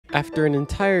After an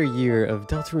entire year of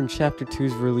Deltarune Chapter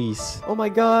 2's release, oh my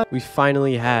god, we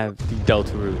finally have the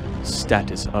Deltarune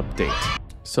status update.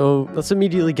 So let's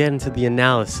immediately get into the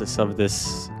analysis of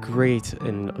this great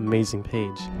and amazing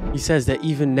page. He says that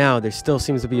even now there still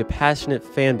seems to be a passionate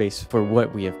fan base for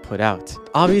what we have put out.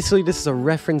 Obviously this is a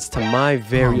reference to my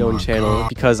very own channel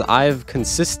because I've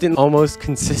almost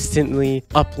consistently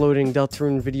uploading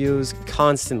Deltarune videos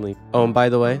constantly. Oh, and by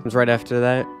the way, right after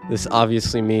that, this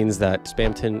obviously means that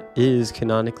Spamton is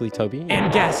canonically Toby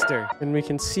and Gaster. And we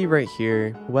can see right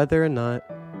here whether or not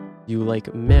you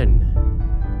like men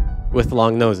with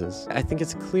long noses. I think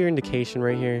it's a clear indication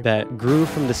right here that Gru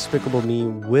from Despicable Me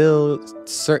will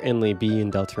certainly be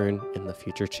in Deltarune in the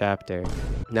future chapter.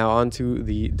 Now on to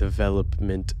the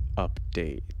development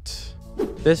update.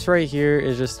 This right here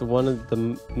is just one of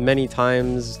the many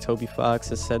times Toby Fox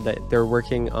has said that they're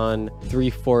working on 3,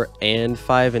 4, and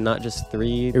 5 and not just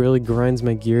 3. It really grinds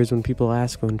my gears when people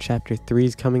ask when chapter 3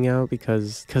 is coming out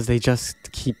because they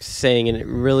just keep saying, and it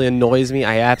really annoys me.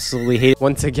 I absolutely hate it.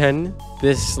 Once again,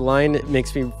 this line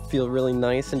makes me feel really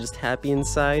nice and just happy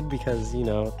inside because, you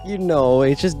know,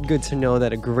 it's just good to know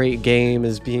that a great game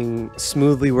is being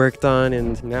smoothly worked on.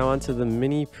 And now onto the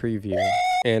mini preview.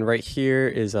 And right here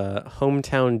is a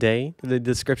hometown day. The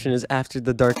description is after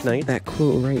the dark night. That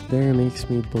quote right there makes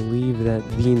me believe that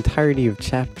the entirety of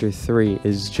chapter 3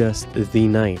 is just the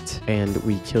night. And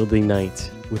we kill the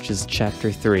night, which is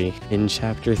chapter 3. In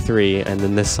chapter 3, and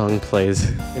then this song plays.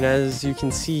 And as you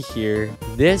can see here,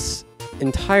 this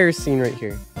entire scene right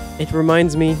here, it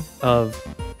reminds me of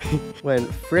when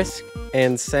Frisk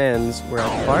and Sans were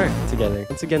at the bar together.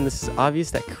 Once again, this is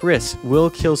obvious that Chris will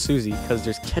kill Susie because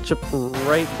there's ketchup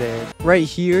right there. Right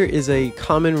here is a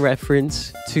common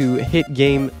reference to hit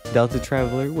game Delta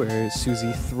Traveler where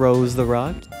Susie throws the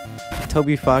rock.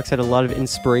 Toby Fox had a lot of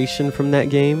inspiration from that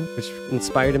game, which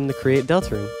inspired him to create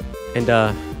Deltarune. And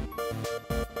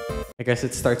I guess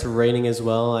it starts raining as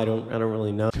well. I don't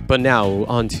really know. But now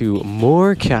on to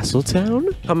more Castletown.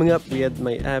 Coming up, we had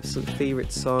my absolute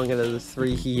favorite song out of the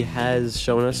 3 he has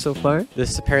shown us so far.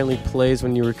 This apparently plays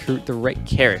when you recruit the right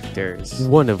characters,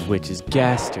 one of which is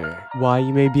Gaster. Why,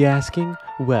 you may be asking?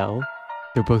 Well,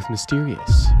 they're both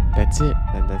mysterious. That's it.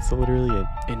 That's literally it.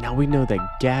 And now we know that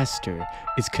Gaster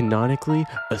is canonically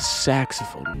a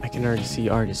saxophone. I can already see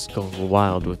artists going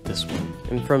wild with this one.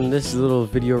 And from this little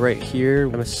video right here,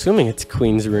 I'm assuming it's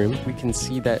Queen's room. We can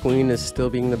see that Queen is still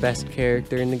being the best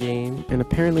character in the game. And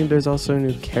apparently there's also a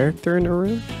new character in the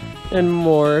room. And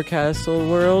more castle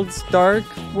worlds, dark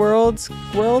world.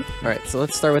 Alright, so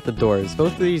let's start with the doors.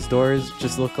 Both of these doors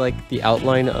just look like the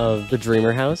outline of the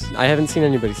Dreamer house. I haven't seen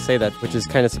anybody say that, which is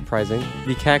kind of surprising.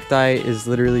 The cacti is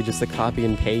literally just a copy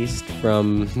and paste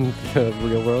from the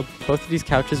real world. Both of these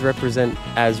couches represent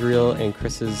Azriel and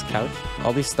Chris's couch.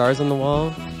 All these stars on the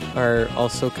wall are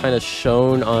also kind of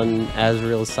shown on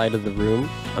Azriel's side of the room.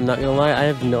 I'm not gonna lie, I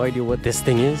have no idea what this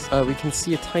thing is. We can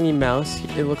see a tiny mouse.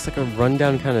 It looks like a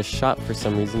rundown kind of shop for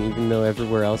some reason, even though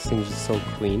everywhere else seems just so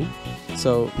clean.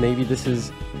 So maybe this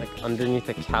is like underneath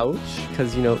a couch,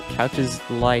 because, you know, couches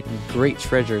lie great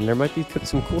treasure, and there might be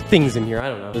some cool things in here. I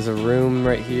don't know. There's a room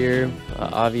right here.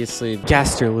 Obviously,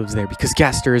 Gaster lives there because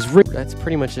Gaster is rich. That's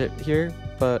pretty much it here.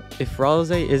 But if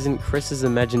Ralze isn't Chris's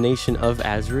imagination of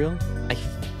Azriel, I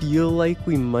feel like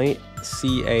we might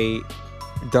see a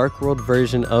Dark World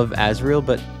version of Azriel,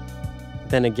 but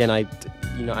then again, I don't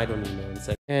even know what to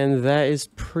say. And that is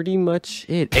pretty much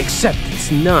it, except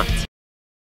it's not.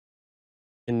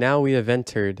 And now we have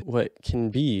entered what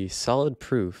can be solid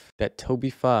proof that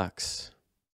Toby Fox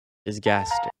is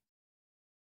Gaster.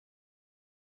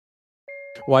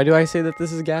 Why do I say that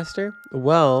this is Gaster?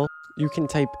 Well, you can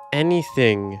type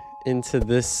anything into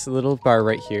this little bar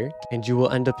right here, and you will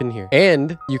end up in here.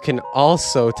 And you can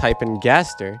also type in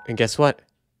Gaster, and guess what?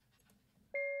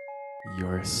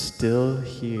 You're still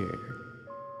here.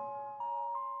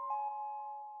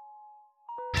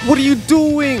 What are you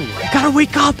doing? Gotta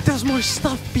wake up! There's more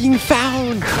stuff being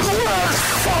found!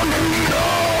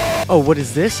 Oh, what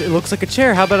is this? It looks like a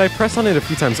chair. How about I press on it a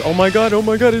few times? Oh my god,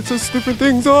 it says stupid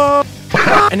things. Oh!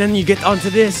 And then you get onto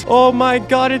this. Oh my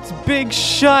god, it's Big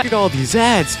Shot. Look at all these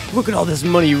ads. Look at all this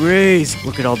money raised.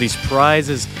 Look at all these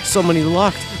prizes. So many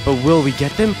locked. But will we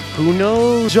get them? Who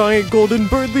knows? Giant golden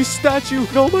birdly statue.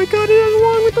 Oh my god, it is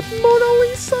along with the Mona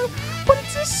Lisa. But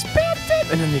it's a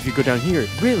Spamton. And then if you go down here,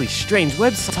 really strange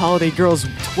website. Holiday Girls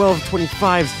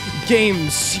 1225's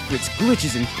games, secrets,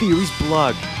 glitches, and theories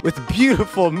blog with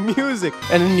beautiful music.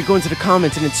 And then you go into the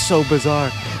comments and it's so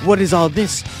bizarre. What is all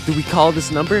this? Do we call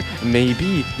this number?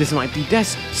 Maybe. This might be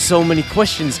Des. So many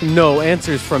questions, no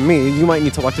answers from me. You might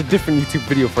need to watch a different YouTube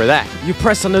video for that. You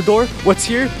press on the door. What's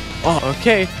here? Oh,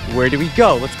 okay. Where do we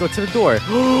go? Let's go to the door.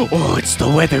 Oh, it's the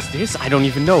weather. What's this? I don't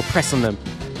even know. Press on them.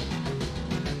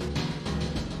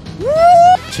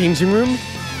 Changing room?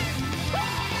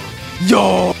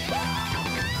 Yo!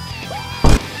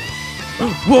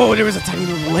 Whoa, there was a tiny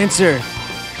little Lancer.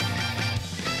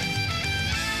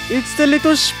 It's the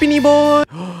little spinny boy.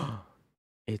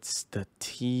 It's the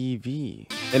TV.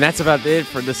 And that's about it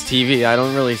for this TV. I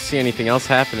don't really see anything else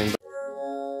happening.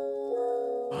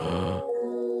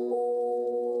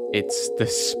 It's the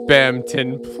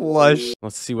Spamton plush.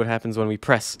 Let's see what happens when we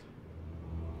press.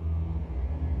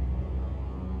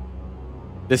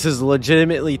 This is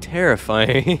legitimately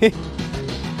terrifying.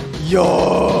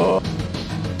 Yo!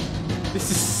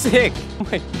 This is sick! Oh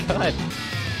my god.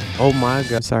 Oh my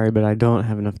god. Sorry, but I don't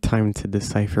have enough time to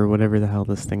decipher whatever the hell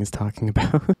this thing is talking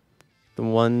about. The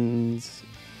ones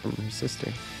from her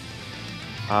sister.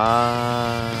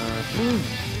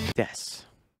 Yes.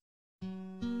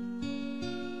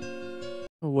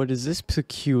 What is this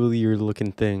peculiar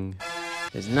looking thing?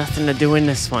 There's nothing to do in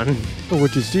this one. Oh,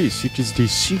 what is this? It is the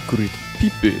secret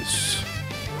peepers.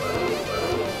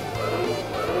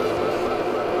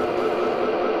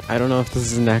 I don't know if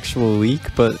this is an actual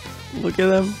leak, but look at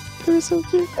them. They're so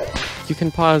cute. You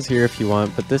can pause here if you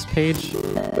want, but this page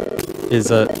is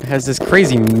has this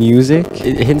crazy music.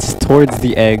 It hints towards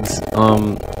the eggs,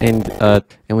 and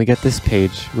we get this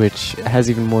page, which has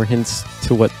even more hints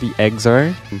to what the eggs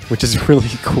are, which is really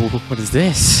cool. What is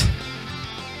this?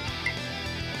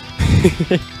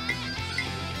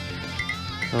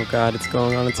 Oh god, it's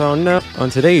going on its own now. On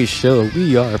today's show,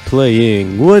 we are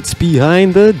playing What's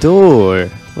Behind the Door?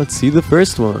 Let's see the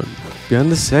first one. Behind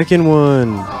the second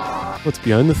one. What's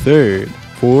behind the third?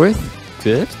 Fourth?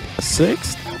 Fifth?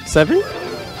 Sixth? Seventh?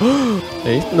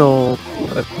 Eighth? No.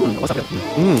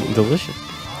 Delicious.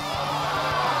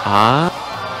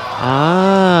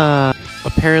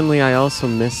 Apparently I also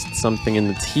missed something in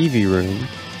the TV room.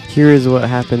 Here is what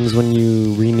happens when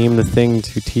you rename the thing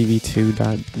to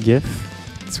tv2.gif.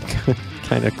 It's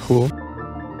kind of cool.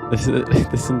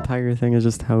 This entire thing is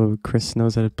just how Chris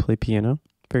knows how to play piano.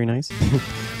 Very nice.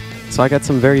 So I got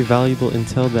some very valuable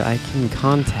intel that I can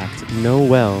contact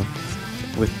Noelle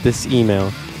with this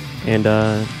email. And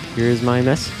here's my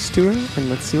message to her, and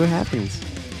let's see what happens.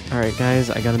 Alright guys,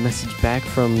 I got a message back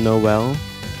from Noelle,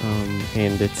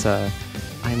 and it's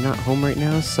I'm not home right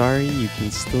now, sorry, you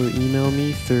can still email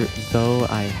me though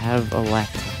I have a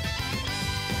laptop.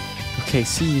 Okay,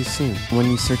 see you soon. When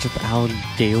you search up Al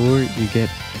Gaylord, you get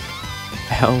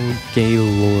Al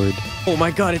Gaylord. Oh my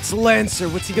god, it's Lancer,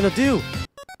 what's he gonna do?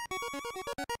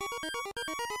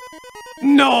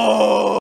 No!